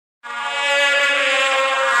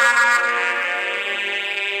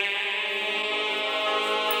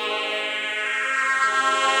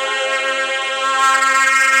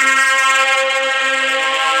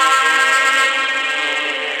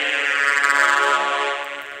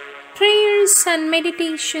Thoughts and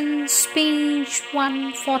Meditations, page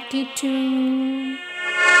 142.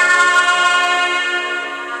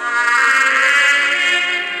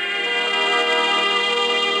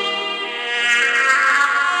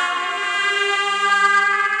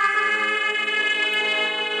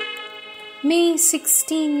 May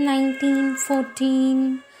 16,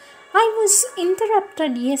 1914. I was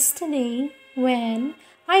interrupted yesterday when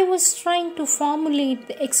I was trying to formulate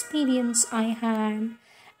the experience I had,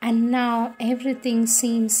 and now everything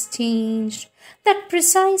seems changed. That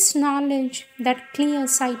precise knowledge, that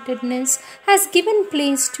clear-sightedness has given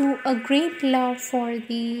place to a great love for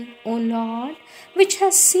Thee, O Lord, which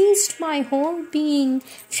has seized my whole being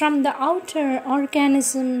from the outer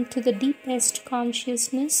organism to the deepest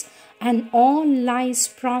consciousness, and all lies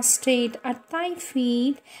prostrate at Thy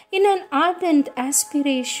feet in an ardent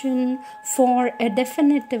aspiration for a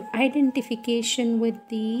definitive identification with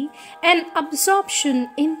Thee and absorption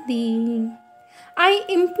in Thee. I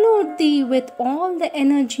implored Thee with all the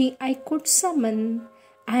energy I could summon,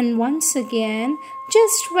 and once again,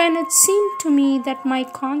 just when it seemed to me that my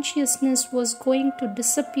consciousness was going to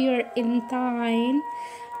disappear in Thine,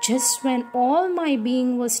 just when all my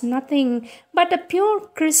being was nothing but a pure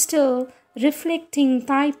crystal reflecting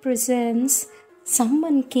Thy presence,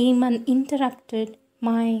 someone came and interrupted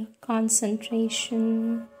my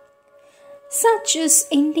concentration. Such is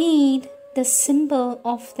indeed the symbol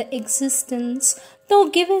of the existence Thou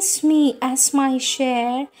givest me as my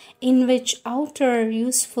share, in which outer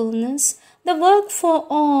usefulness, the work for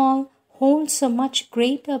all, holds a much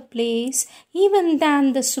greater place even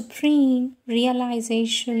than the supreme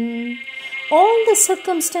realization. All the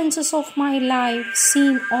circumstances of my life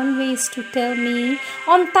seem always to tell me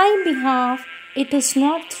on Thy behalf, it is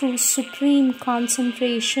not through supreme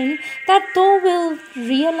concentration that Thou wilt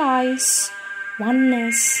realize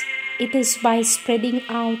oneness. It is by spreading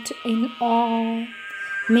out in awe.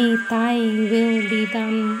 May Thy will be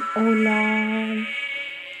done, O Lord.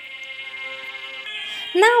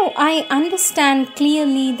 Now I understand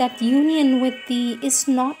clearly that union with Thee is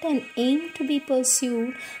not an aim to be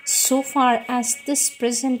pursued so far as this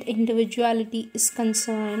present individuality is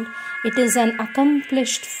concerned. It is an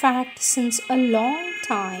accomplished fact since a long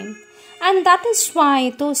time. And that is why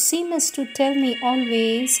Thou seemest to tell me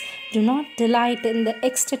always, do not delight in the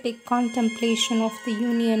ecstatic contemplation of the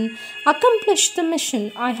union. Accomplish the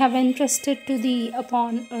mission I have entrusted to Thee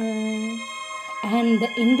upon earth. And the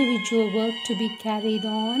individual work to be carried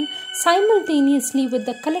on simultaneously with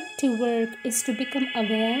the collective work is to become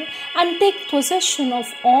aware and take possession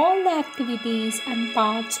of all the activities and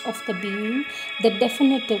parts of the being, the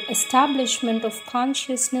definitive establishment of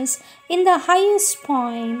consciousness in the highest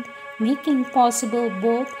point, making possible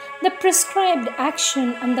both the prescribed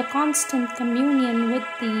action and the constant communion with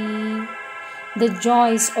Thee. The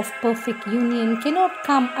joys of perfect union cannot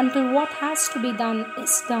come until what has to be done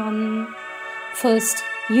is done. First,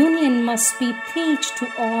 union must be preached to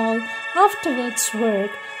all, afterwards work.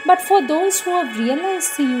 But for those who have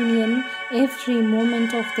realized the union, every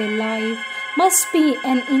moment of their life must be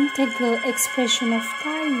an integral expression of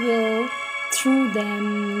Thy will through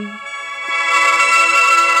them.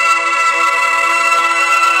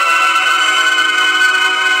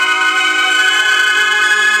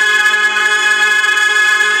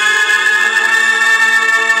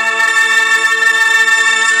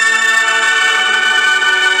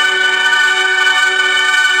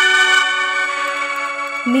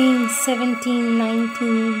 May 17,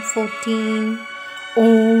 1914.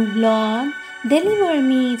 O Lord, deliver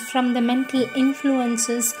me from the mental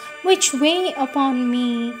influences which weigh upon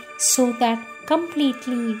me, so that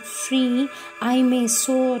completely free I may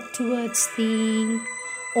soar towards Thee.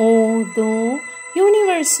 O Thou,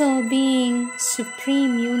 universal being,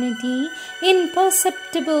 supreme unity,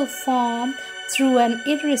 imperceptible form, through an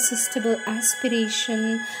irresistible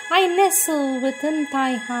aspiration, I nestle within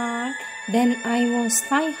Thy heart. Then I was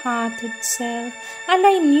Thy heart itself, and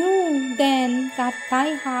I knew then that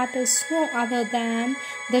Thy heart is no other than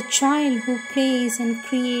the child who plays and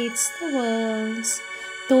creates the worlds.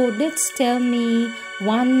 Thou didst tell me,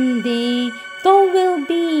 one day Thou wilt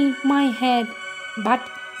be my head, but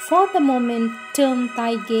for the moment turn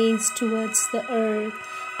Thy gaze towards the earth,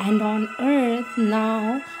 and on earth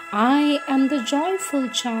now I am the joyful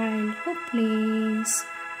child who plays.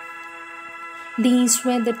 These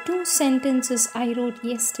were the two sentences I wrote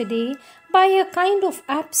yesterday by a kind of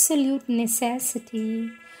absolute necessity.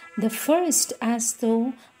 The first, as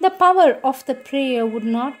though the power of the prayer would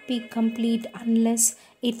not be complete unless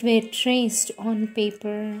it were traced on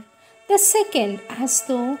paper. The second, as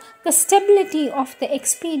though the stability of the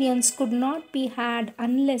experience could not be had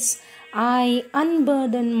unless I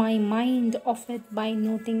unburden my mind of it by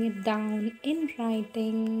noting it down in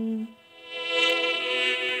writing.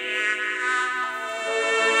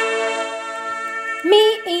 May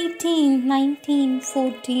 18,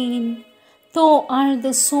 1914. Thou art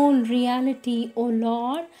the sole reality, O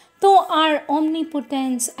Lord, thou art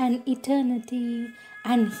omnipotence and eternity,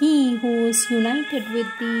 and he who is united with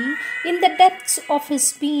thee in the depths of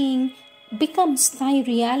his being becomes thy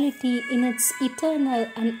reality in its eternal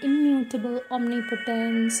and immutable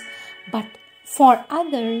omnipotence. But for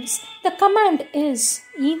others, the command is,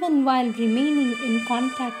 even while remaining in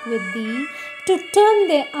contact with thee, to turn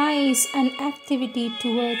their eyes and activity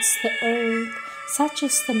towards the earth. Such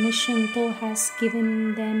is the mission thou hast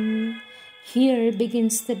given them. Here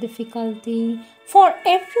begins the difficulty, for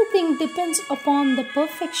everything depends upon the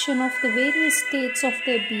perfection of the various states of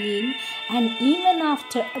their being, and even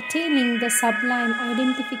after attaining the sublime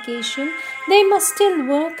identification, they must still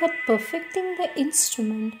work at perfecting the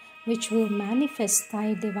instrument which will manifest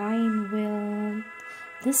thy divine will.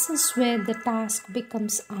 This is where the task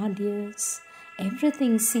becomes arduous.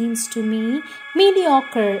 Everything seems to me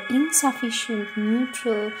mediocre, insufficient,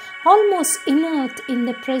 neutral, almost inert in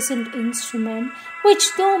the present instrument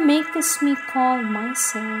which thou makest me call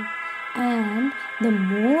myself. And the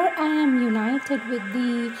more I am united with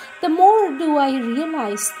thee, the more do I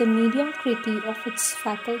realize the mediocrity of its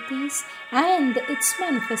faculties and its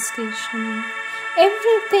manifestation.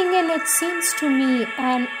 Everything in it seems to me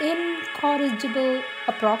an incorrigible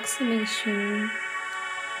approximation.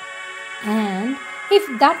 And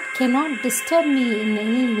if that cannot disturb me in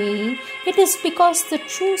any way, it is because the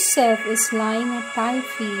true self is lying at thy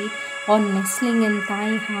feet, or nestling in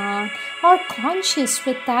thy heart, or conscious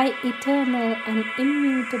with thy eternal and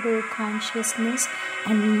immutable consciousness,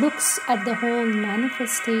 and looks at the whole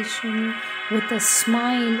manifestation with a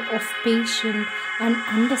smile of patient and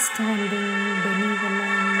understanding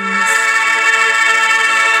benevolence.